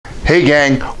Hey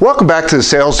gang, welcome back to the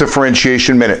Sales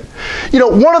Differentiation Minute. You know,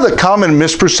 one of the common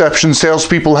misperceptions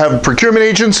salespeople have of procurement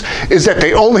agents is that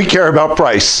they only care about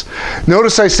price.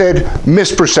 Notice I said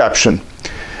misperception.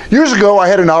 Years ago, I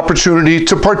had an opportunity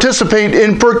to participate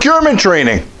in procurement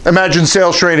training. Imagine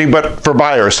sales training, but for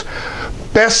buyers.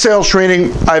 Best sales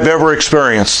training I've ever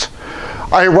experienced.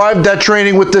 I arrived at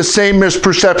training with the same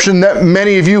misperception that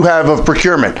many of you have of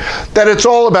procurement, that it's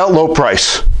all about low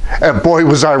price. And boy,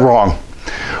 was I wrong.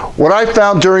 What I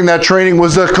found during that training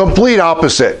was the complete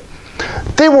opposite.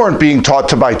 They weren't being taught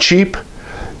to buy cheap.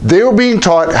 They were being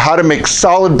taught how to make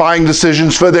solid buying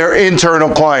decisions for their internal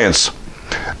clients.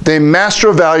 They master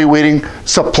evaluating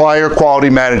supplier quality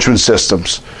management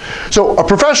systems. So a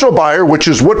professional buyer, which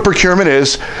is what procurement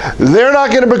is, they're not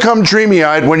going to become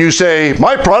dreamy-eyed when you say,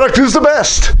 my product is the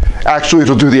best. Actually,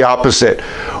 it'll do the opposite.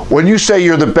 When you say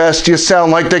you're the best, you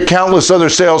sound like the countless other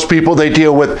salespeople they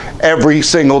deal with every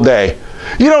single day.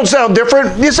 You don't sound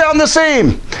different, you sound the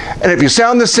same. And if you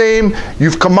sound the same,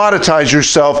 you've commoditized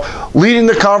yourself, leading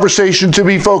the conversation to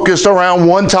be focused around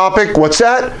one topic. What's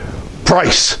that?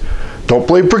 Price. Don't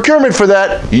blame procurement for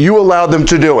that. You allowed them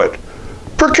to do it.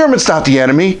 Procurement's not the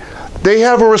enemy. They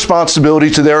have a responsibility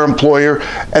to their employer,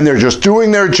 and they're just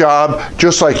doing their job,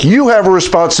 just like you have a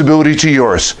responsibility to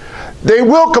yours. They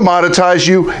will commoditize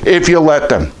you if you let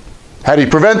them. How do you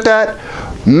prevent that?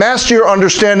 Master your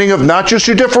understanding of not just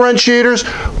your differentiators,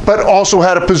 but also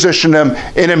how to position them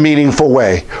in a meaningful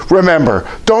way. Remember,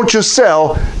 don't just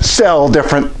sell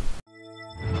different.